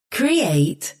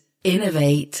Create,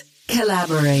 innovate,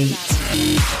 collaborate.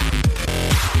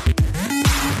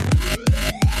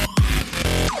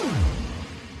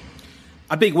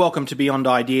 A big welcome to Beyond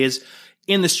Ideas.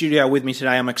 In the studio with me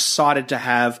today, I'm excited to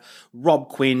have Rob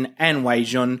Quinn and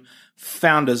Wei-Jien,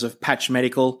 founders of Patch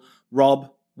Medical.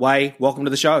 Rob, Wei, welcome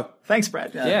to the show. Thanks,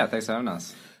 Brad. Yeah, thanks for having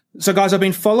us. So, guys, I've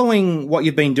been following what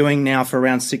you've been doing now for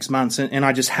around 6 months, and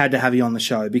I just had to have you on the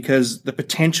show because the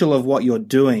potential of what you're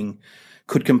doing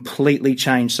could completely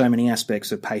change so many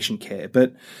aspects of patient care.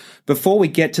 But before we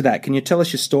get to that, can you tell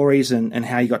us your stories and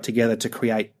how you got together to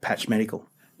create Patch Medical?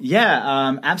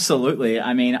 Yeah, absolutely.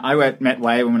 I mean, I met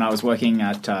Wei when I was working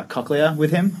at Cochlear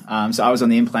with him. So I was on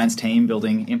the implants team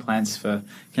building implants for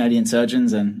Canadian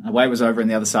surgeons, and Wei was over on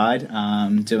the other side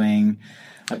doing...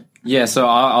 Yeah, so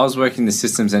I was working the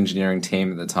systems engineering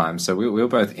team at the time. So we were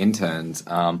both interns.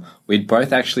 We'd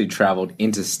both actually traveled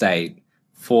interstate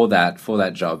for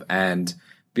that job. And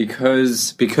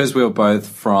because we were both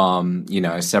from,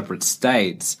 separate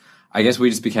states, I guess we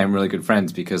just became really good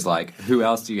friends because, who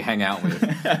else do you hang out with?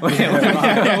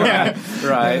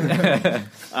 Right.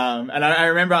 And I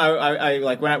remember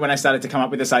when I started to come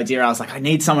up with this idea, I was like, I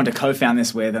need someone to co-found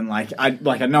this with. And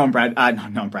I'd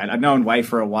known Wei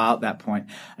for a while at that point.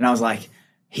 And I was like,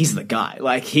 he's the guy.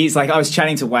 I was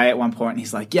chatting to Wei at one point and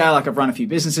he's like, yeah, I've run a few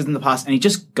businesses in the past, and he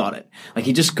just got it.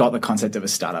 He just got the concept of a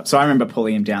startup. So I remember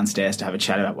pulling him downstairs to have a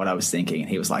chat about what I was thinking, and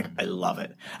he was like, I love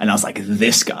it. And I was like,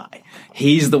 this guy,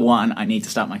 he's the one I need to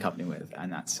start my company with.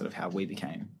 And that's sort of how we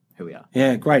became who we are.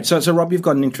 Yeah, great. So Rob, you've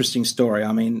got an interesting story.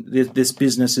 I mean, this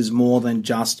business is more than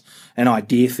just an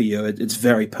idea for you. It's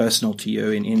very personal to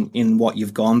you in what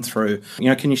you've gone through.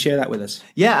 Can you share that with us?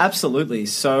 Yeah, absolutely.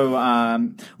 So,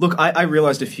 look, I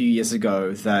realized a few years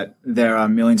ago that there are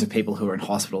millions of people who are in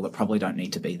hospital that probably don't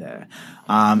need to be there.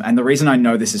 And the reason I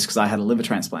know this is because I had a liver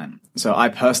transplant. So I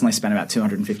personally spent about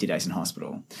 250 days in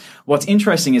hospital. What's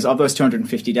interesting is of those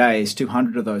 250 days,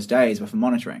 200 of those days were for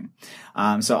monitoring.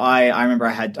 So I remember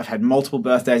I've had multiple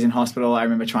birthdays in hospital. I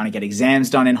remember trying to get exams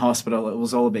done in hospital. It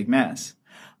was all a big mess.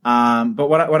 But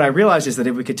what I realized is that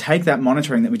if we could take that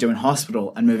monitoring that we do in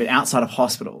hospital and move it outside of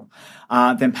hospital,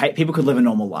 then people could live a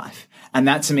normal life. And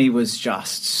that to me was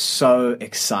just so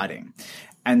exciting.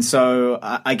 And so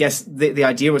I guess the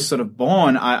idea was sort of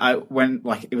born. When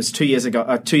it was 2 years ago,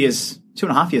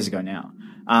 2.5 years ago now.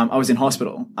 I was in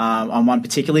hospital on one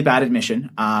particularly bad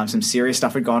admission. Some serious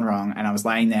stuff had gone wrong, and I was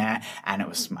laying there, and it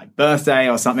was my birthday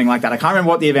or something like that. I can't remember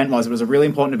what the event was. It was a really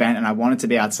important event, and I wanted to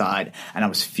be outside, and I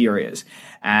was furious.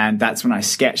 And that's when I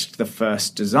sketched the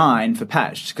first design for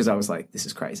Patch, because I was like, this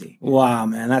is crazy. Wow,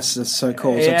 man, that's so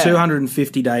cool. Yeah. So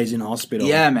 250 days in hospital.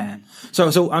 Yeah, man.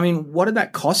 So I mean, what did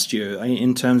that cost you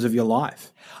in terms of your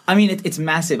life? I mean, it's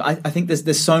massive. I think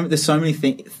there's so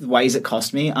many ways it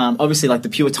cost me. Obviously, the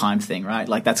pure time thing, right?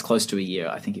 That's close to a year.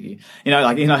 I think if you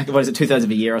what is it, 2/3 of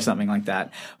a year or something like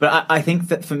that. But I think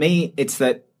that for me, it's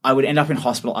that I would end up in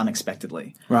hospital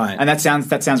unexpectedly. Right. And that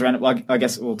sounds random. Well, I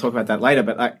guess we'll talk about that later.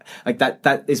 But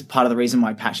that is part of the reason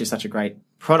why Patch is such a great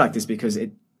product, is because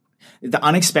the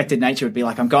unexpected nature would be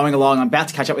I'm going along, I'm about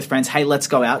to catch up with friends. Hey, let's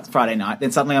go out Friday night.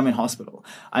 Then suddenly I'm in hospital.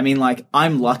 I mean,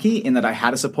 I'm lucky in that I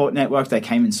had a support network. They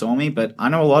came and saw me, but I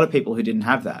know a lot of people who didn't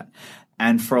have that.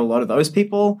 And for a lot of those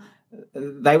people,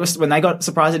 when they got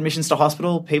surprise admissions to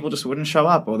hospital, people just wouldn't show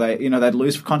up, or they'd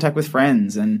lose contact with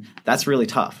friends, and that's really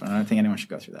tough. And I don't think anyone should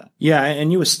go through that. Yeah,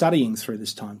 and you were studying through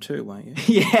this time too, weren't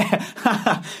you?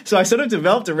 Yeah. So I sort of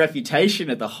developed a reputation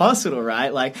at the hospital,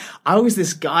 right? I was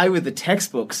this guy with the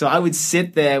textbooks, so I would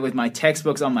sit there with my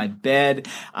textbooks on my bed.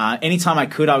 Anytime I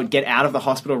could, I would get out of the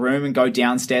hospital room and go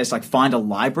downstairs, find a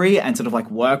library and sort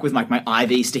of work with my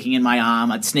IV sticking in my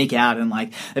arm. I'd sneak out and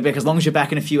as long as you're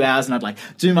back in a few hours, and I'd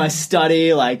do my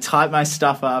study, type my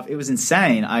stuff up. It was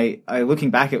insane. I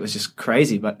looking back, it was just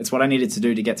crazy, but it's what I needed to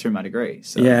do to get through my degree.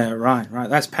 So. Yeah, right.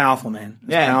 That's powerful, man.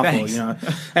 That's powerful,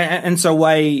 thanks. And so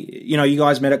Wei, you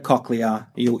guys met at Cochlear.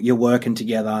 You're working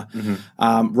together.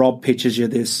 Mm-hmm. Rob pitches you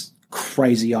this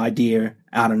crazy idea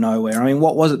out of nowhere. I mean,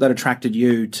 what was it that attracted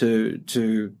you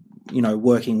to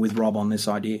working with Rob on this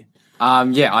idea?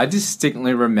 I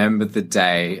distinctly remember the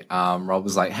day Rob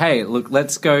was like, hey, look,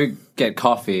 let's go get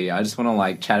coffee. I just want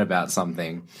to chat about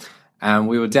something. And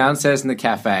we were downstairs in the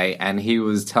cafe, and he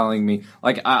was telling me,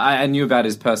 I knew about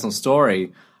his personal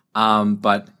story,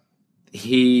 but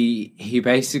he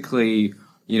basically,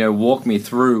 walked me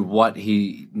through what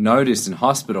he noticed in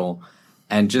hospital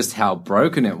and just how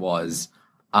broken it was.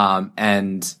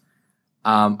 And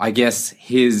I guess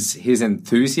his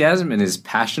enthusiasm and his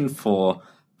passion for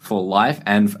life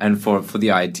and for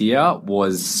the idea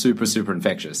was super, super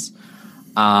infectious.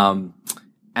 And,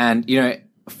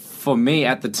 for me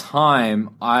at the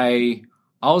time, I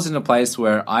was in a place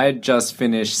where I had just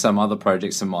finished some other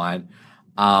projects of mine,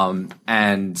 and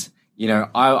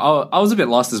I was a bit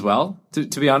lost as well,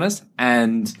 to be honest.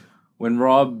 And when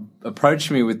Rob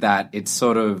approached me with that, it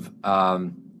sort of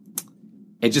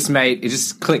it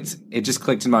just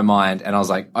clicked in my mind, and I was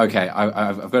like, okay,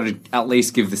 I've got to at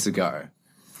least give this a go.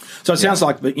 So it sounds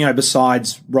like,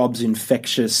 besides Rob's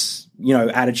infectious,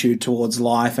 attitude towards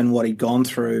life and what he'd gone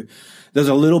through, there's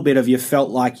a little bit of you felt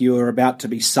like you were about to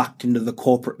be sucked into the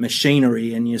corporate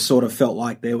machinery, and you sort of felt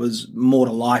like there was more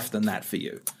to life than that for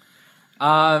you.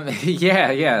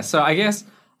 Yeah. So I guess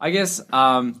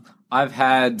I've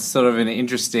had sort of an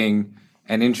interesting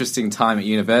time at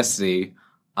university.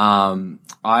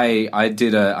 I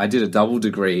did a double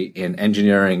degree in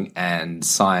engineering and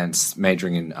science,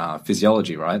 majoring in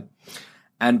physiology, right?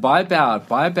 And by about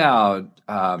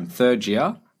third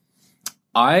year,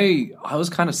 I was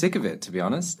kind of sick of it, to be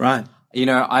honest. Right.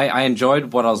 I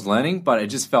enjoyed what I was learning, but it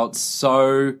just felt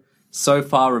so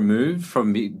far removed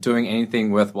from me doing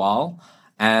anything worthwhile.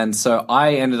 And so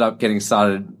I ended up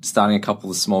starting a couple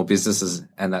of small businesses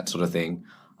and that sort of thing.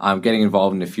 Getting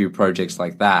involved in a few projects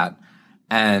like that.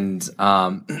 And, it's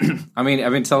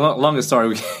a longer story.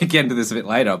 We can get into this a bit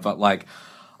later, but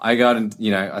I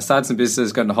started some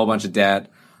businesses, got in a whole bunch of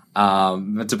debt,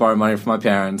 had to borrow money from my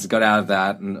parents, got out of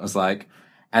that, and it was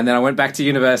and then I went back to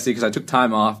university because I took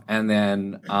time off, and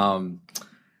then I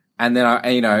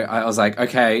was like,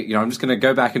 okay, I'm just going to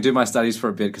go back and do my studies for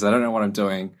a bit because I don't know what I'm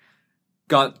doing.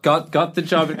 Got the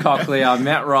job at Cochlear, I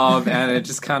met Rob, and it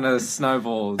just kind of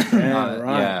snowballed. Yeah,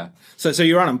 right. Yeah. So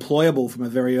you're unemployable from a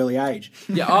very early age.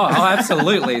 Yeah, oh,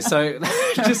 absolutely. So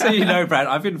just so you know, Brad,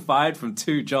 I've been fired from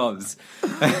 2 jobs.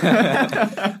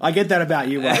 I get that about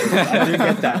you, Wade.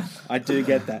 I do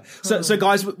get that. So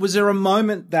guys, was there a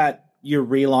moment that you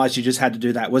realised you just had to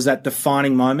do that? Was that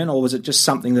defining moment, or was it just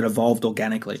something that evolved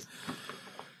organically?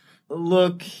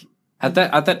 Look, at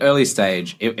that early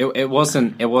stage, it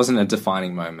wasn't a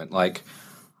defining moment.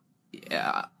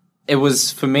 It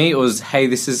was, for me, it was,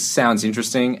 hey, sounds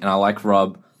interesting, and I like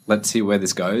Rob. Let's see where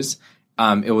this goes.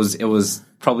 It was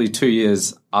probably 2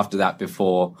 years after that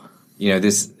before,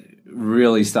 this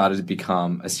really started to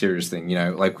become a serious thing.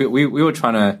 We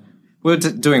were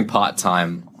doing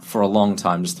part-time for a long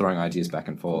time, just throwing ideas back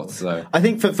and forth. So I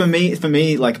think for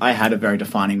me, I had a very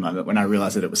defining moment when I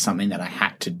realized that it was something that I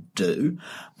had to do.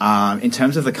 In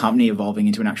terms of the company evolving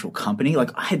into an actual company,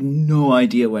 I had no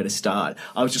idea where to start.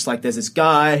 I was just there's this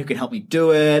guy who can help me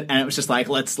do it. And it was just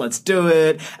let's do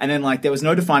it. And then there was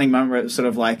no defining moment where it was sort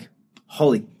of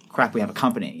holy crap, we have a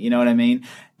company. You know what I mean?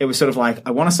 It was sort of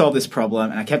I want to solve this problem.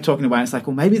 And I kept talking to Wei, and it's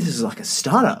well, maybe this is a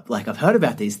startup. I've heard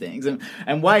about these things.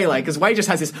 And Wei, because Wei just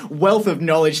has this wealth of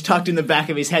knowledge tucked in the back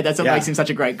of his head. That's what makes him such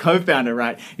a great co-founder,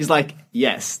 right? He's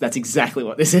yes, that's exactly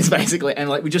what this is, basically. And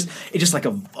it just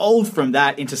evolved from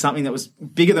that into something that was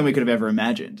bigger than we could have ever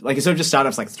imagined. It sort of just started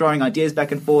off throwing ideas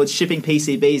back and forwards, shipping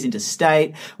PCBs into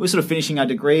state. We were sort of finishing our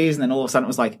degrees, and then all of a sudden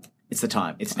it was it's the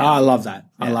time. It's now. Oh, I love that.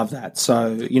 Yeah. I love that.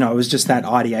 So, it was just that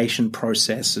ideation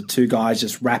process of 2 guys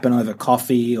just rapping over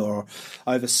coffee or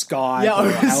over Skype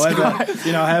or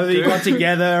however you got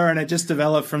together, and it just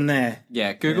developed from there.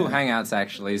 Yeah, Google Hangouts,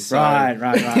 actually. So. Right. We've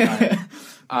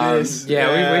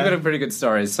got a pretty good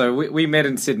story. So we met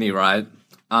in Sydney, right?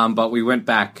 But we went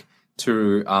back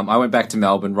to, I went back to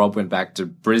Melbourne, Rob went back to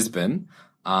Brisbane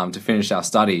to finish our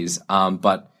studies.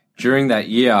 But during that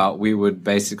year, we would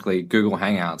basically Google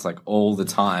Hangouts all the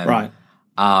time. Right.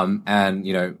 And,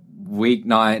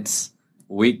 weeknights,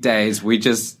 weekdays, we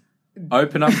just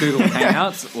open up Google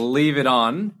Hangouts, leave it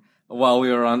on while we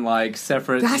were on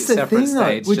separate That's the thing,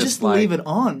 states. We just leave it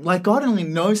on. God only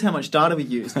knows how much data we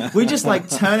use. We just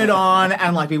turn it on,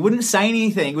 and we wouldn't say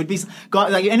anything. We'd be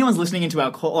anyone's listening into our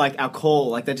call,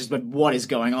 they're just what is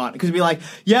going on? Because we'd be I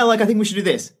think we should do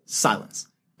this. Silence.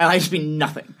 And I'd just be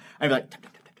nothing. I'd be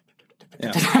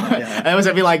and it was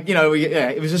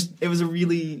it was a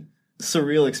really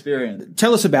surreal experience.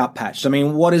 Tell us about Patched.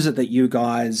 What is it that you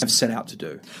guys have set out to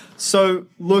do? So,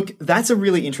 look, that's a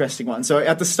really interesting one. So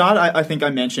at the start, I think I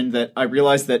mentioned that I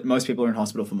realized that most people are in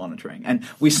hospital for monitoring. And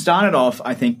we started off,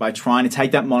 I think, by trying to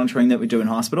take that monitoring that we do in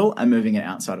hospital and moving it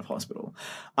outside of hospital.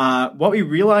 What we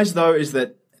realized, though, is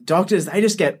that doctors, they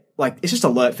just get it's just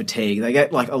alert fatigue. They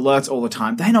get alerts all the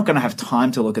time. They're not going to have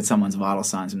time to look at someone's vital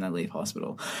signs when they leave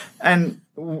hospital. And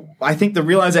I think the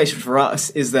realization for us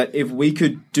is that if we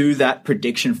could do that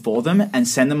prediction for them and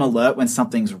send them alert when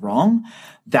something's wrong,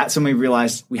 that's when we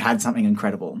realized we had something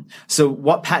incredible. So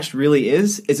what Patched really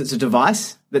is it's a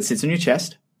device that sits on your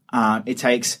chest. It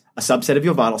takes a subset of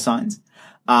your vital signs.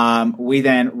 we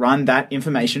then run that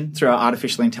information through our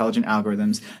artificially intelligent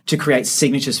algorithms to create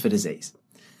signatures for disease.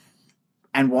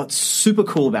 And what's super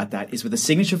cool about that is with a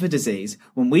signature for disease,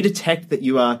 when we detect that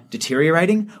you are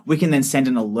deteriorating, we can then send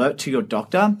an alert to your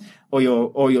doctor or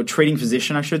your treating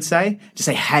physician, I should say, to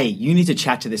say, hey, you need to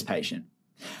chat to this patient.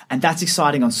 And that's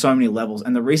exciting on so many levels.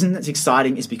 And the reason that's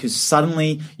exciting is because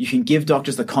suddenly you can give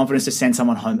doctors the confidence to send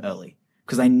someone home early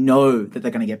because they know that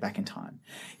they're going to get back in time.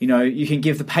 You know, you can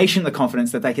give the patient the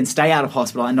confidence that they can stay out of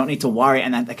hospital and not need to worry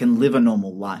and that they can live a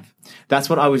normal life. That's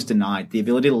what I was denied, the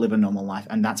ability to live a normal life.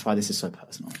 And that's why this is so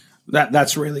personal.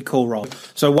 That's really cool, Rob.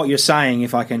 So what you're saying,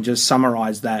 if I can just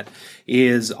summarize that,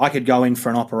 is I could go in for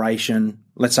an operation.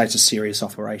 Let's say it's a serious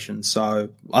operation. So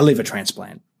a liver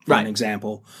transplant, for an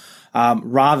example.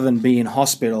 Rather than be in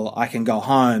hospital, I can go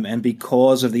home, and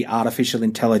because of the artificial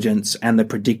intelligence and the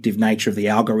predictive nature of the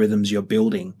algorithms you're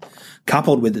building,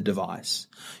 coupled with the device,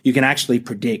 you can actually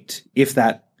predict if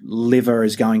that liver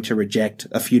is going to reject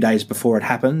a few days before it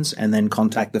happens and then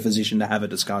contact the physician to have a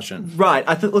discussion. Right.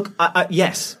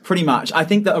 Yes, pretty much. I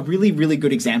think that a really, really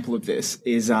good example of this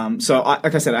is,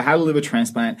 like I said, I had a liver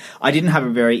transplant. I didn't have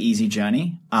a very easy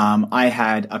journey. I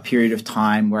had a period of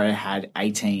time where I had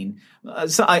 18,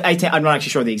 I'm not actually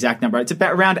sure the exact number. It's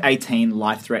about around 18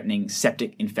 life-threatening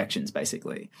septic infections,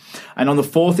 basically. And on the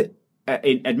fourth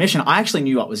admission, I actually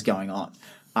knew what was going on.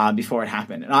 Before it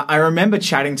happened. And I remember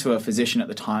chatting to a physician at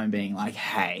the time being like,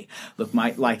 hey, look,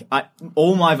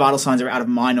 all my vital signs are out of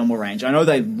my normal range. I know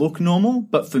they look normal,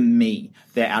 but for me,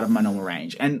 they're out of my normal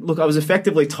range. And look, I was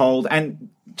effectively told, and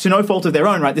to no fault of their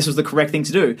own, right, this was the correct thing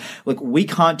to do. Look, we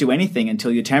can't do anything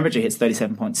until your temperature hits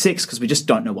 37.6 because we just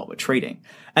don't know what we're treating.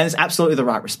 And it's absolutely the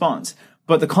right response.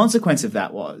 But the consequence of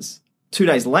that was 2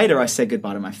 days later, I said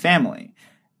goodbye to my family.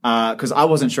 Because I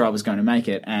wasn't sure I was going to make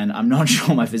it, and I'm not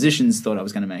sure my physicians thought I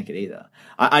was going to make it either.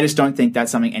 I just don't think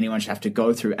that's something anyone should have to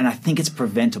go through, and I think it's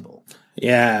preventable.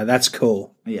 Yeah, that's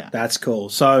cool. Yeah, that's cool.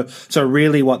 So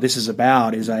really, what this is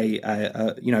about is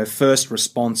a first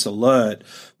response alert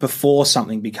before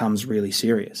something becomes really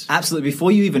serious. Absolutely,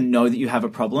 before you even know that you have a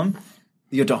problem,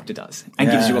 your doctor does and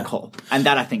gives you a call, and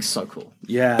that I think is so cool.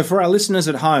 Yeah. So for our listeners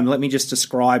at home, let me just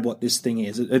describe what this thing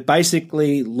is. It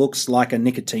basically looks like a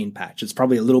nicotine patch. It's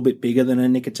probably a little bit bigger than a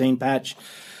nicotine patch.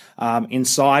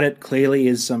 Inside it clearly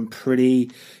is some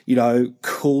pretty,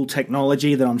 cool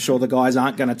technology that I'm sure the guys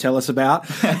aren't going to tell us about.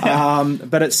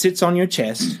 But it sits on your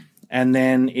chest. And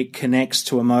then it connects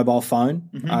to a mobile phone,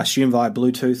 I assume via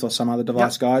Bluetooth or some other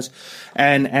device, guys.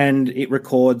 And it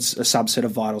records a subset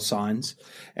of vital signs.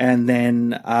 And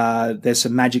then there's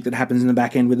some magic that happens in the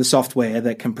back end with the software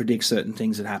that can predict certain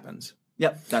things that happens.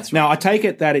 Yep, that's right. Now, I take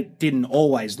it that it didn't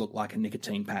always look like a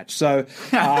nicotine patch. So,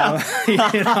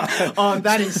 Oh,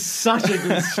 that is such a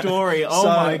good story. Oh,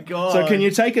 my God. So can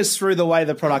you take us through the way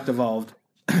the product evolved?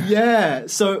 Yeah.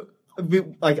 So,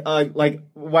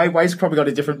 Wai's probably got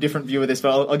a different view of this,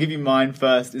 but I'll give you mine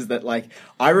first. Is that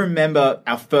I remember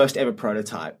our first ever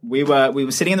prototype. We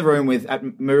were sitting in the room at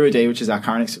Murudi, which was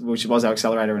our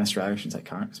accelerator in Australia. I shouldn't say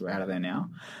current because we're out of there now.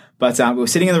 But we were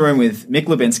sitting in the room with Mick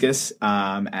Lubinskas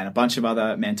and a bunch of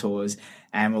other mentors,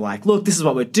 and we're like, look, this is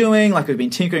what we're doing. We've been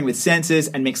tinkering with sensors,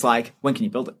 and Mick's like, when can you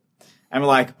build it? And we're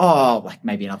like,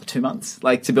 maybe another 2 months,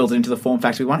 to build it into the form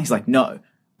factor we want. He's like, no,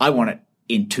 I want it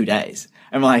in 2 days.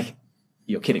 And we're like,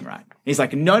 you're kidding, right? He's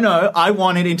like, no, I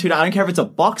want it in 2 days. I don't care if it's a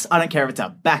box. I don't care if it's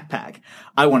a backpack.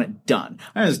 I want it done.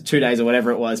 I know it was 2 days or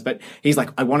whatever it was, but he's like,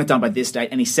 I want it done by this date.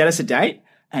 And he set us a date,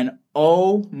 and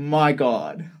oh my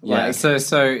God. Yeah,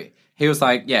 so he was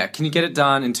like, yeah, can you get it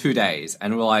done in 2 days?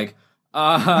 And we're like,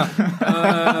 no.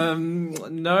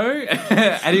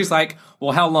 And he was like,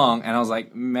 well, how long? And I was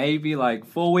like, maybe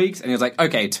 4 weeks. And he was like,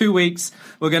 okay, 2 weeks.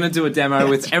 We're going to do a demo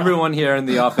with everyone here in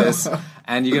the office.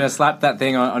 And you're going to slap that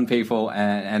thing on people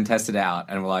and test it out.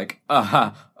 And we're like,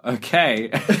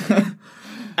 okay.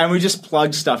 And we just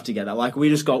plugged stuff together. We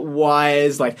just got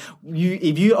wires.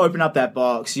 If you open up that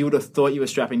box, you would have thought you were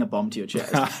strapping a bomb to your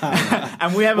chest.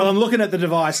 And we have. Well, I'm looking at the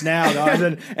device now, guys,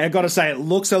 and I've got to say, it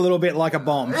looks a little bit like a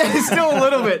bomb. It's still a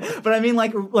little bit, but I mean,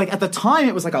 at the time,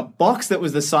 it was like a box that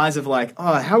was the size of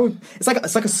it's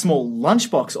like a small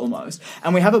lunchbox almost.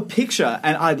 And we have a picture,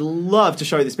 and I'd love to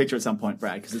show you this picture at some point,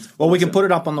 Brad, because it's awesome. We can put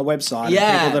it up on the website.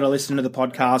 Yeah, people that are listening to the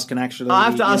podcast can actually. I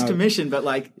have to ask permission, but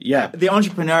the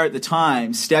entrepreneur at the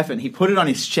time, Stefan, he put it on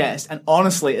his chest, and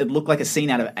honestly, it looked like a scene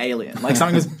out of Alien.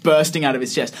 Something was bursting out of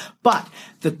his chest. But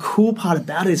the cool part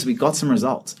about it is we got some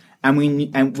results, and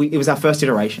it was our first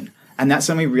iteration, and that's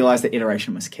when we realized that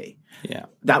iteration was key. Yeah.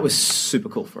 That was super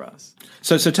cool for us.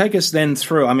 So take us then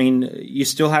through. I mean, you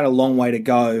still had a long way to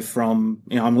go from,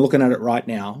 I'm looking at it right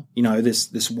now,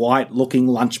 this white looking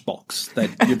lunchbox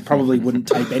that you probably wouldn't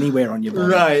tape anywhere on your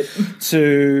body. Right.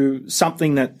 To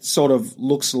something that sort of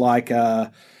looks like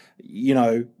a,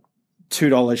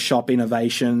 $2 shop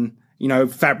innovation,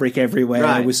 fabric everywhere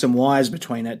Right. with some wires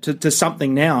between it, to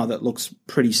something now that looks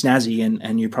pretty snazzy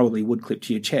and you probably would clip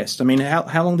to your chest. I mean,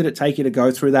 how long did it take you to go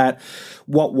through that?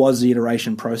 What was the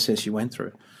iteration process you went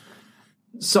through?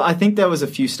 So I think there was a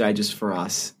few stages for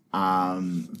us.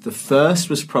 The first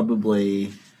was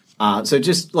probably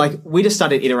we just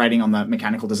started iterating on the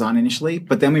mechanical design initially,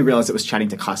 but then we realized it was chatting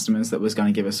to customers that was going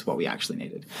to give us what we actually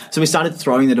needed. So we started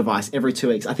throwing the device every 2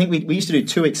 weeks. I think we used to do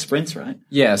 2 week sprints, right?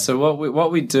 Yeah. So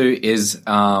what we do is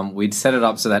we'd set it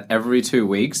up so that every 2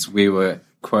 weeks we were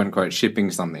quote unquote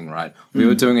shipping something, right? We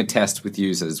were doing a test with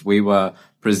users. We were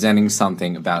presenting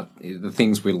something about the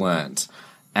things we learned,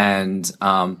 and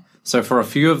so for a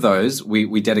few of those,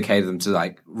 we dedicated them to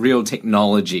like real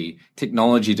technology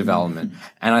development.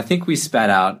 And I think we spat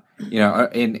out,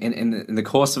 in the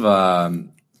course of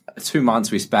 2 months,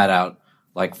 we spat out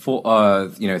like 3 or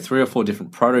 4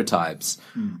 different prototypes,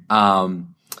 trying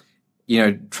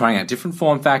out different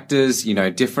form factors,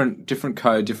 different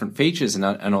code, different features and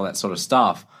all that sort of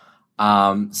stuff.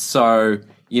 I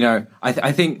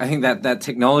think that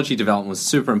technology development was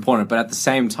super important, but at the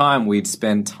same time, we'd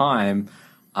spend time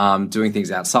doing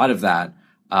things outside of that,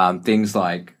 things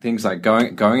like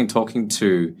going and talking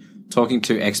to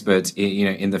experts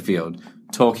in the field,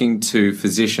 talking to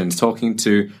physicians, talking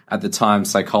to at the time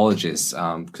psychologists,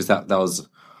 because that was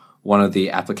one of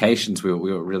the applications we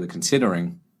were really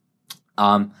considering.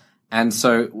 And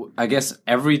so I guess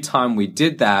every time we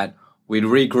did that, we'd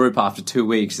regroup after 2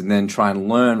 weeks and then try and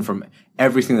learn from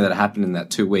everything that happened in that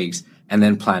 2 weeks, and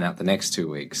then plan out the next 2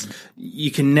 weeks.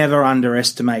 You can never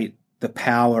underestimate the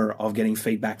power of getting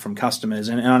feedback from customers.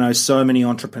 And I know so many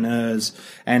entrepreneurs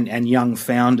and young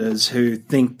founders who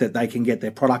think that they can get their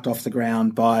product off the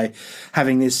ground by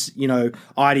having this,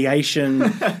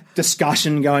 ideation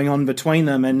discussion going on between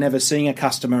them and never seeing a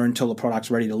customer until the product's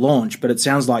ready to launch. But it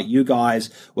sounds like you guys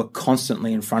were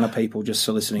constantly in front of people just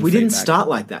soliciting feedback. We didn't start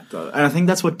like that, though. And I think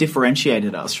that's what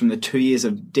differentiated us from the 2 years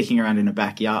of dicking around in a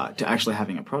backyard to actually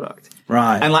having a product.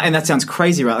 Right. And that sounds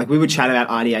crazy, right? Like we would chat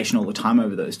about ideation all the time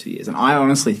over those 2 years. And I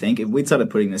honestly think if we'd started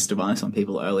putting this device on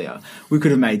people earlier, we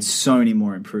could have made so many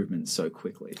more improvements so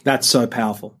quickly. That's so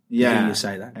powerful. Yeah. Hearing you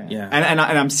say that. Yeah. And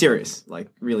I'm serious, like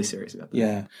really serious about that.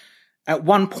 Yeah. At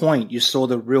one point, you saw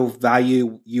the real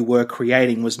value you were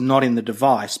creating was not in the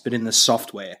device, but in the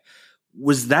software.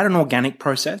 Was that an organic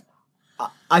process?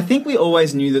 I think we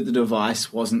always knew that the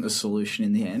device wasn't the solution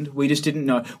in the end. We just didn't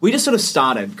know. We just sort of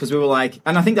started because we were like,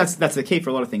 and I think that's the key for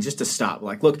a lot of things, just to start.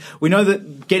 Like, look, we know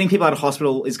that getting people out of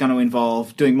hospital is going to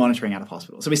involve doing monitoring out of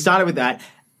hospital. So we started with that,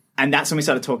 and that's when we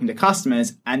started talking to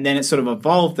customers, and then it sort of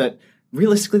evolved that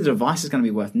realistically the device is going to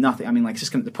be worth nothing. I mean, like, it's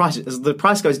just as the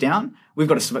price goes down, we've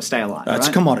got to stay alive. It's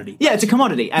a commodity. Yeah, it's a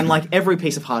commodity, and like every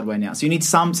piece of hardware now. So you need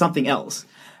something else.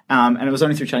 And it was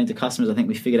only through chatting to customers I think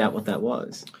we figured out what that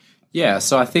was. Yeah,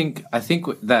 so I think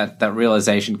that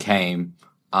realization came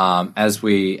as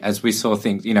we saw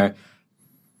things,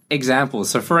 examples.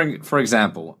 So for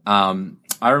example,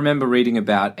 I remember reading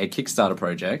about a Kickstarter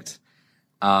project,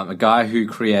 a guy who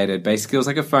created basically it was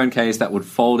like a phone case that would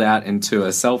fold out into a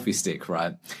selfie stick,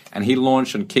 right? And he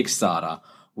launched on Kickstarter.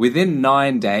 Within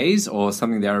 9 days or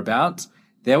something thereabouts,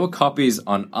 there were copies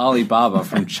on Alibaba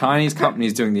from Chinese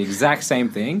companies doing the exact same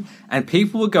thing, and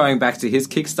people were going back to his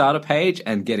Kickstarter page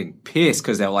and getting pissed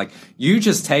because they were like, "You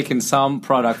just taken some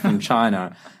product from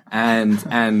China and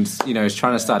is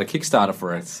trying to start a Kickstarter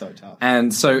for it." It's so tough.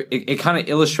 And so it kind of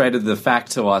illustrated the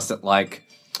fact to us that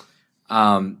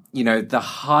the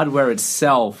hardware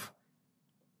itself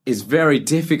is very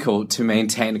difficult to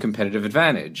maintain a competitive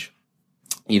advantage,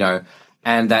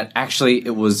 and that actually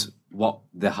it was what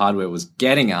the hardware was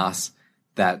getting us,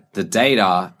 that the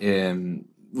data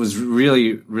was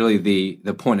really, really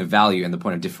the point of value and the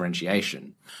point of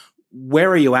differentiation. Where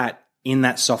are you at in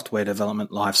that software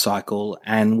development life cycle,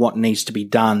 and what needs to be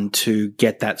done to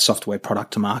get that software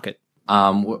product to market?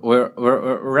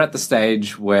 We're at the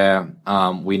stage where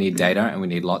we need data and we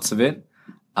need lots of it,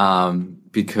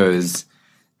 because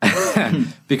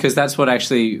that's where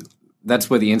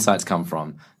the insights come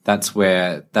from. That's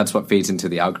what feeds into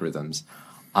the algorithms.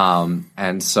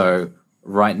 And so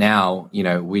right now,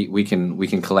 we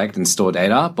can collect and store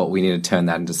data, but we need to turn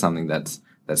that into something that's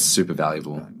super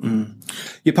valuable. Mm.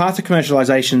 Your path to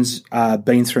commercialization's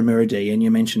been through Mira-D, and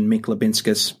you mentioned Mick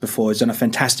Labinskas before. He's done a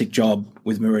fantastic job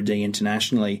with Mira-D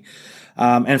internationally.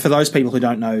 And for those people who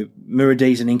don't know,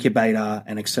 Muridi is an incubator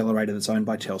and accelerator that's owned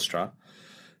by Telstra.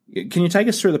 Can you take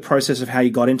us through the process of how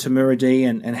you got into Muridi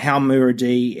and how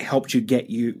Muridi helped you get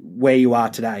you where you are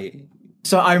today?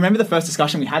 So I remember the first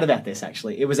discussion we had about this,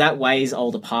 actually. It was at Wei's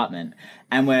old apartment.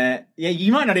 And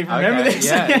you might not even remember this.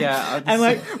 Yeah.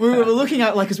 And we were looking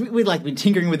at, because we'd been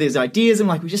tinkering with these ideas and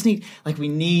we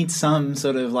need some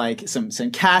sort of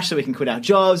some cash so we can quit our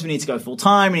jobs. We need to go full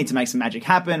time. We need to make some magic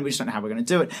happen. We just don't know how we're going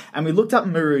to do it. And we looked up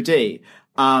Muridi.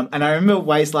 And I remember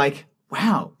Wei's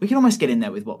wow, we can almost get in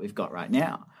there with what we've got right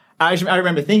now. I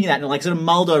remember thinking that and sort of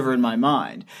mulled over in my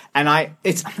mind. And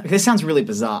this sounds really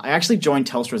bizarre. I actually joined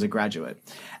Telstra as a graduate.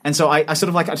 And so I sort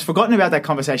of I'd forgotten about that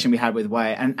conversation we had with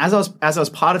Wei. And as I was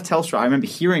part of Telstra, I remember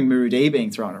hearing Muridi being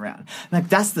thrown around.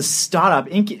 That's the startup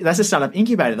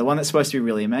incubator, the one that's supposed to be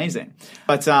really amazing.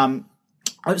 But,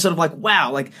 I was sort of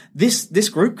wow, this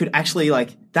group could actually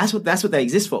that's what they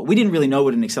exist for. We didn't really know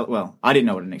what I didn't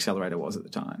know what an accelerator was at the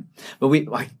time. But we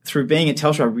through being at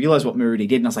Telstra, I realized what Muridi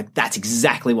did and I was that's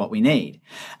exactly what we need.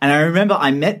 And I remember I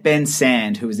met Ben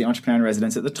Sand, who was the entrepreneur in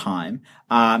residence at the time,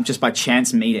 just by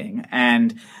chance meeting.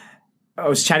 And I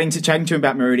was chatting to him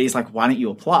about Muridi. He's why don't you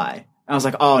apply? And I was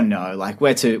oh no,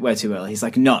 we're too early. He's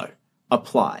no,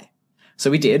 apply.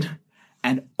 So we did.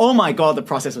 And oh my God, the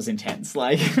process was intense.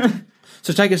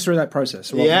 So take us through that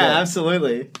process. Yeah,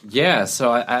 absolutely. Yeah,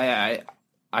 so I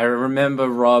remember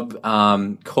Rob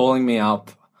calling me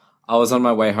up. I was on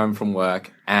my way home from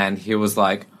work, and he was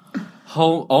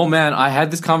oh man, I had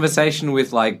this conversation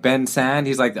with Ben Sand.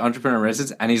 He's the entrepreneur in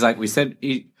residence, and he's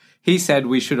he said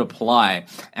we should apply,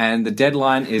 and the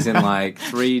deadline is in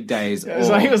 3 days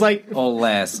or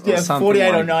less. Yeah, or something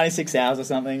 48 or 96 hours or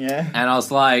something. Yeah, and I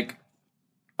was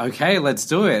okay, let's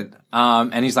do it.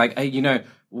 And he's hey,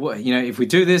 if we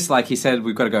do this, he said,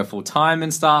 we've got to go full time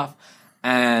and stuff.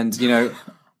 And,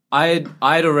 I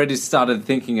had already started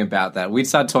thinking about that. We'd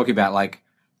started talking about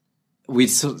we'd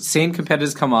seen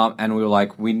competitors come up and we were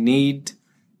we need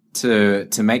to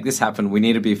make this happen. We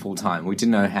need to be full time. We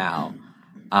didn't know how.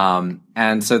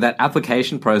 And so that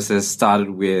application process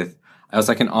started with, it was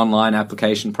an online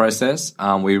application process.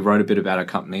 We wrote a bit about our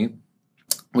company.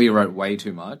 We wrote way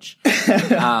too much.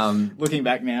 Looking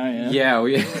back now, yeah.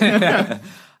 Yeah.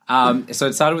 So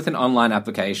it started with an online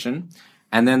application,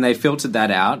 and then they filtered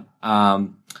that out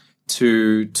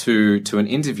to an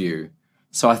interview.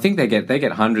 So I think they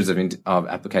get hundreds of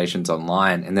applications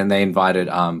online, and then they invited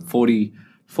 40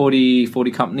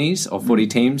 companies or 40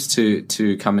 teams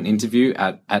to come and interview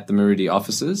at the Muridi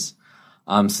offices.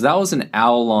 So that was an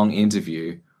hour-long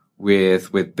interview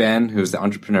with Ben, who's the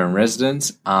entrepreneur in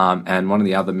residence, and one of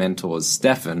the other mentors,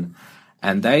 Stefan,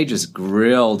 and they just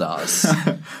grilled us.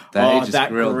 Grilled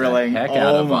the heck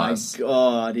out of us. Oh my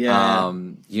God,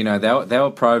 yeah. They were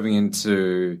probing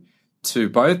into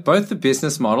both the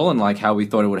business model and how we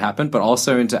thought it would happen, but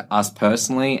also into us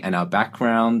personally and our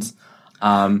backgrounds,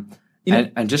 and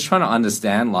just trying to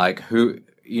understand who,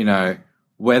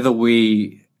 whether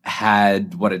we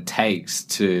had what it takes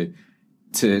to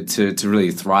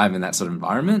really thrive in that sort of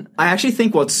environment. I actually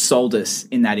think what sold us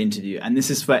in that interview, and this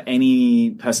is for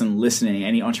any person listening,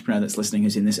 any entrepreneur that's listening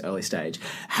who's in this early stage,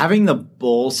 having the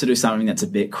balls to do something that's a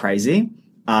bit crazy,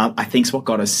 I think is what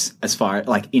got us as far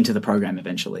into the program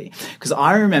eventually. Because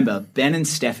I remember Ben and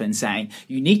Stefan saying,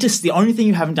 the only thing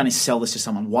you haven't done is sell this to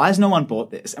someone. Why has no one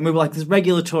bought this? And we were there's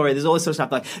regulatory, there's all this sort of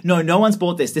stuff. No one's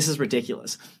bought this. This is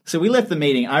ridiculous. So we left the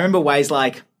meeting. I remember Wei's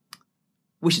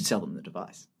we should sell them the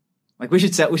device. We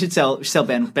should sell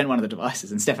Ben one of the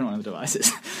devices and Stefan one of the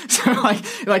devices. So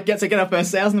get our first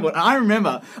sales on the board. And I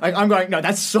remember I'm going, no,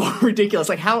 that's so ridiculous.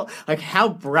 How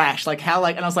brash, and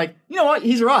I was you know what?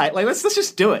 He's right. Let's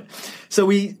just do it. So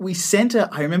we sent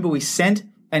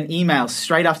an email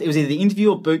straight after. It was either the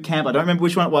interview or boot camp. I don't remember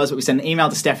which one it was, but we sent an email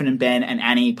to Stefan and Ben and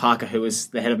Annie Parker, who was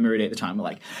the head of Muridi at the time.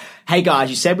 We're hey guys,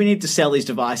 you said we need to sell these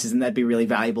devices and that'd be really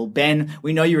valuable. Ben,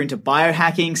 we know you're into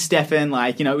biohacking. Stefan,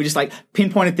 we just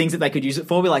pinpointed things that they could use it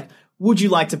for. We're would you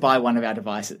like to buy one of our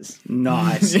devices?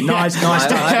 Nice. Nice.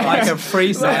 Like a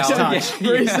free sale.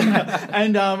 Free sale.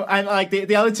 And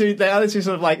the other two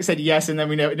sort of said yes, and then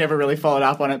we never really followed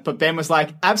up on it. But Ben was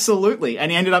absolutely.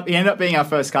 And he ended up being our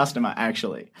first customer,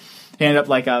 actually. He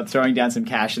ended up throwing down some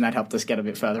cash, and that helped us get a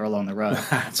bit further along the road.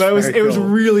 So it was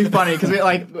really funny because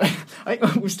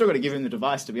we've still got to give him the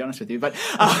device, to be honest with you. But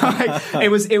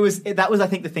that was I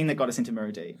think the thing that got us into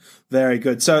Muridi. Very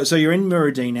good. So you're in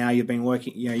Muridi now. You've been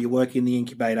working. You work in the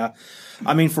incubator.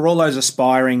 I mean, for all those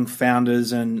aspiring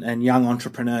founders and young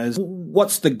entrepreneurs,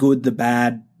 what's the good, the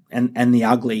bad, and the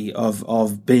ugly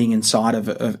of being inside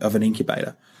of an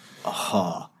incubator?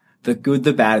 Oh. The good,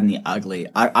 the bad, and the ugly.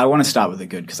 I want to start with the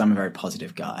good because I'm a very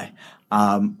positive guy.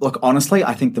 Look, honestly,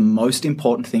 I think the most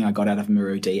important thing I got out of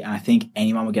Marudi, and I think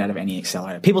anyone would get out of any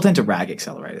accelerator, people tend to rag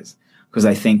accelerators because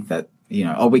they think that,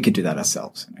 we could do that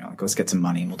ourselves. Like, let's get some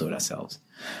money and we'll do it ourselves.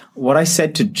 What I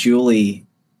said to Julie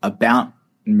about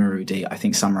Marudi, I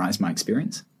think summarized my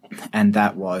experience. And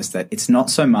that was that it's not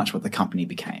so much what the company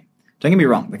became. Don't get me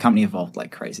wrong, the company evolved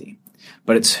like crazy,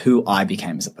 but it's who I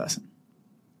became as a person.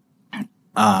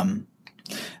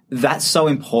 That's so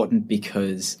important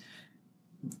because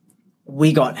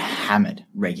we got hammered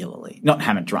regularly. Not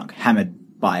hammered drunk,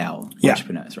 hammered by our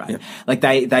entrepreneurs, right? Yeah. Like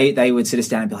they would sit us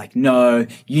down and be like, no,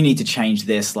 you need to change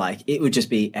this. Like it would just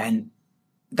be, and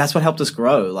that's what helped us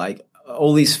grow. Like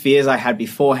all these fears I had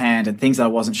beforehand and things that I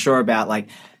wasn't sure about, like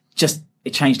just,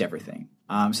 it changed everything.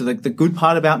 So the good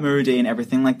part about Marudi and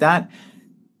everything like that,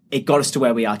 it got us to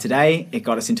where we are today. It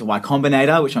got us into Y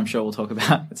Combinator, which I'm sure we'll talk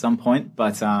about at some point.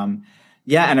 But and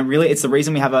it's the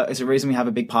reason we have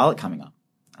a big pilot coming up.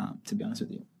 To be honest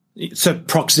with you. So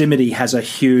proximity has a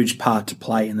huge part to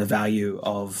play in the value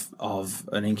of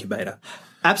an incubator.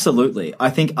 Absolutely. I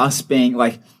think us being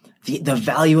like the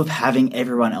value of having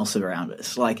everyone else around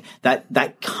us, like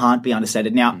that can't be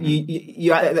understated. Now,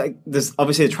 there's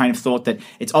obviously the train of thought that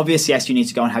it's obvious, yes, you need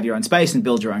to go and have your own space and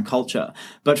build your own culture.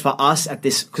 But for us at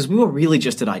this, because we were really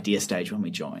just at idea stage when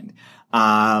we joined,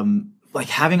 like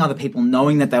having other people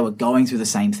knowing that they were going through the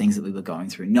same things that we were going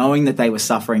through, knowing that they were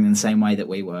suffering in the same way that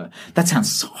we were. That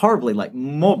sounds horribly like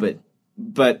morbid,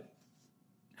 but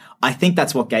I think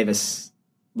that's what got us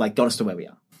to where we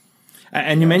are.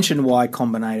 And you mentioned Y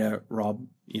Combinator, Rob.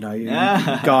 You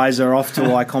guys are off to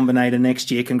Y Combinator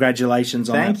next year. Congratulations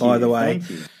on that, by the way. Thank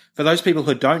you. For those people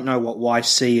who don't know what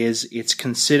YC is, it's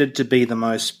considered to be the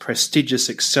most prestigious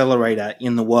accelerator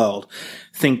in the world.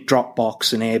 Think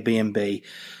Dropbox and Airbnb.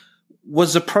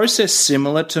 Was the process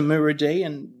similar to Marudi,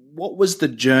 and what was the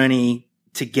journey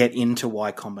to get into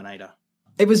Y Combinator?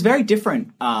 It was very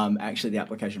different, actually, the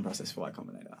application process for Y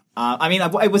Combinator.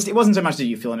 It wasn't so much that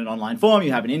you fill in an online form,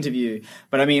 you have an interview,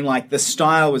 but the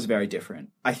style was very different.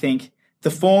 I think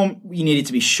the form, you needed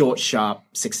to be short, sharp,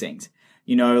 succinct.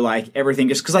 Everything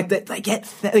just because they get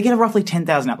roughly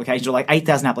 10,000 applications or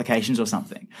 8,000 applications or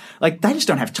something. They just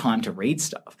don't have time to read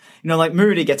stuff.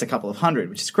 Marudi gets a couple of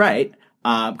hundred, which is great.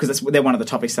 Because they're one of the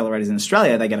top accelerators in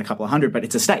Australia. They get a couple of hundred, but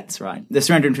it's estates, right? There's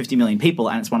 350 million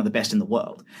people and it's one of the best in the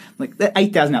world. There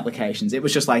 8,000 applications. It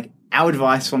was just our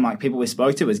advice from people we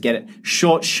spoke to was get it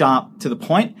short, sharp, to the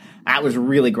point. That was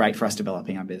really great for us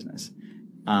developing our business.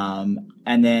 I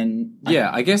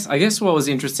guess what was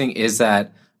interesting is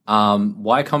that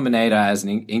Y Combinator as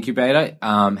an incubator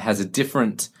has a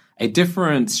different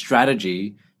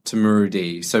strategy to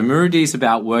Marudi. So Marudi is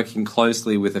about working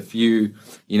closely with a few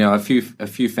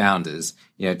founders,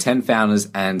 10 founders,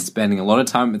 and spending a lot of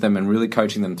time with them and really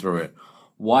coaching them through it.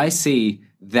 YC,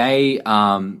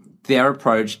 their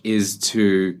approach is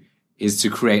to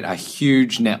create a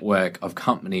huge network of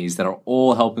companies that are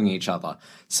all helping each other.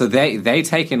 So they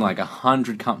take in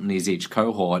 100 companies each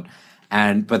cohort,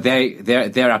 but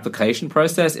their application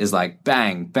process is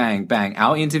bang, bang, bang.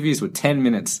 Our interviews were 10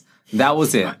 minutes. That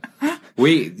was it.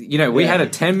 We had a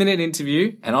 10-minute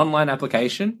interview, an online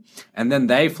application, and then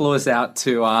they flew us out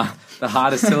to the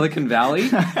heart of Silicon Valley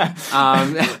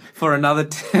for another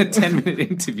 10-minute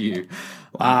interview.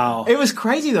 Wow. It was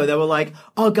crazy, though. They were like,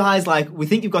 oh, guys, we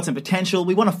think you've got some potential.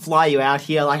 We want to fly you out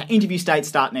here. Interview dates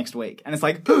start next week. And it's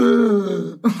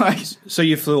So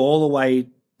you flew all the way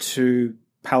to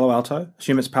Palo Alto?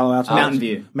 Assume it's Palo Alto? Mountain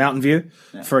View.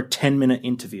 Yeah. For a 10-minute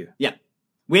interview? Yeah.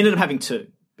 We ended up having two.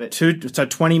 But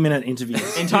 20-minute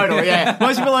interviews. In total, yeah.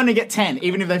 Most people only get 10,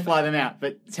 even if they fly them out.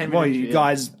 But 10 minutes. Well, you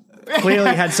guys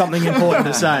clearly had something important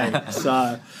to say.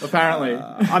 So apparently.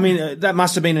 That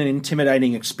must have been an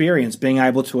intimidating experience, being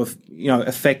able to,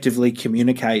 effectively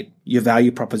communicate your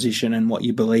value proposition and what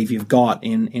you believe you've got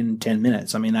in 10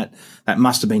 minutes. That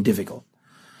must have been difficult.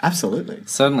 Absolutely.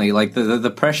 Certainly.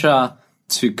 The pressure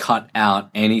to cut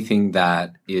out anything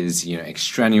that is,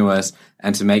 extraneous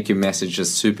and to make your message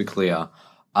just super clear.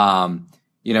 That's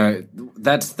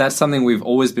something we've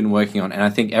always been working on, and I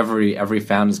think every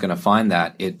founder is going to find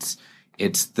that it's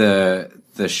the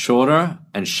shorter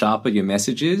and sharper your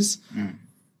message is,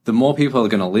 the more people are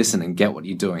going to listen and get what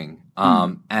you're doing.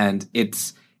 And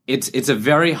it's a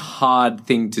very hard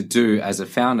thing to do as a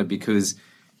founder because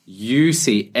you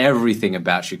see everything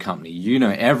about your company. You know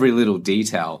every little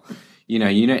detail. You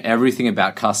know everything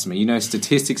about customer.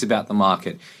 Statistics about the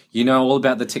market. All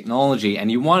about the technology,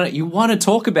 and you want to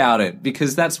talk about it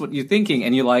because that's what you're thinking.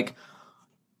 And you're the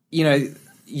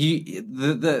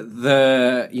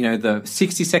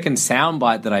 60-second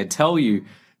soundbite that I tell you,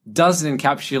 doesn't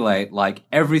encapsulate like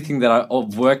everything that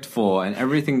I've worked for and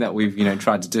everything that we've,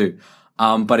 tried to do.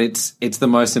 But it's the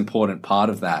most important part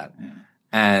of that. Yeah.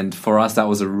 And for us, that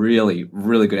was a really,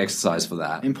 really good exercise for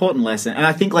that. Important lesson. And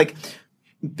I think like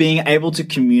being able to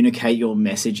communicate your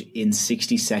message in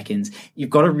 60 seconds, you've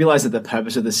got to realize that the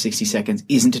purpose of the 60 seconds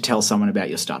isn't to tell someone about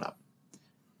your startup.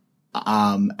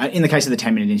 In the case of the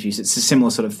 10-minute interviews, it's a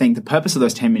similar sort of thing. The purpose of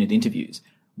those 10-minute interviews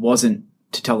wasn't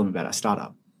to tell them about our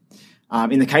startup.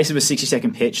 In the case of a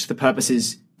 60-second pitch, the purpose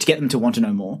is to get them to want to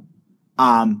know more.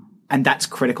 And that's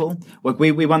critical. Like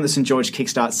we won the St. George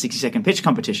Kickstart 60-second pitch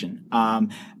competition.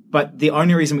 But the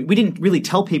only reason we didn't really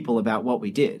tell people about what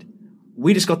we did.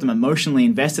 We just got them emotionally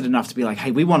invested enough to be like,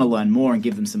 hey, we want to learn more and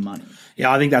give them some money.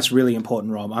 Yeah, I think that's really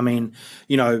important, Rob. I mean,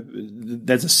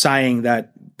 there's a saying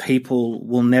that people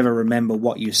will never remember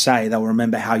what you say. They'll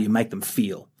remember how you make them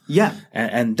feel. Yeah.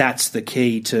 And that's the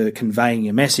key to conveying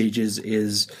your message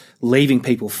is leaving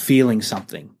people feeling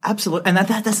something. Absolutely. And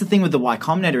that's the thing with the Y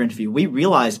Combinator interview. We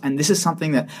realized, and this is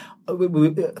something that we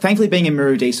thankfully being in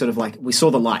Mirudi sort of like we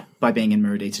saw the light by being in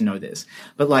Mirudi to know this.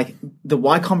 But like the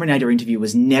Y Combinator interview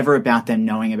was never about them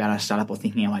knowing about our startup or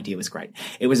thinking our idea was great.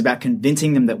 It was about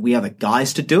convincing them that we are the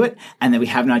guys to do it and that we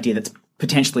have an idea that's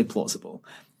potentially plausible.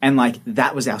 And like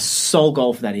that was our sole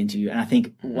goal for that interview. And I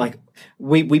think like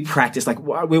we practiced, like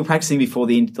we were practicing before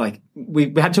we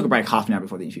had to take a break half an hour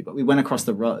before the interview, but we went across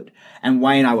the road and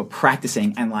Wei and I were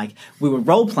practicing and like we were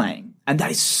role playing. And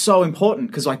that is so important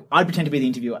because like I'd pretend to be the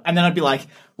interviewer and then I'd be like,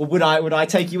 well, would I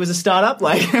take you as a startup?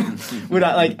 Like, would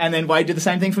I like, and then Wei did the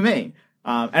same thing for me.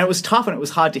 And it was tough and it was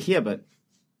hard to hear, but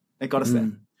it got us there.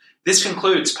 This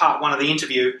concludes part 1 of the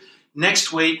interview.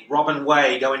 Next week, Rob and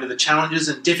Wei go into the challenges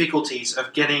and difficulties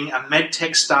of getting a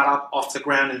medtech startup off the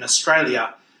ground in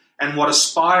Australia and what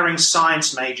aspiring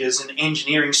science majors and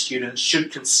engineering students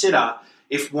should consider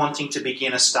if wanting to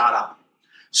begin a startup.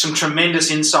 Some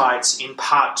tremendous insights in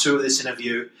part 2 of this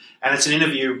interview, and it's an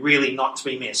interview really not to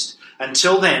be missed.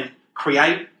 Until then,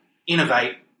 create,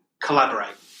 innovate, collaborate.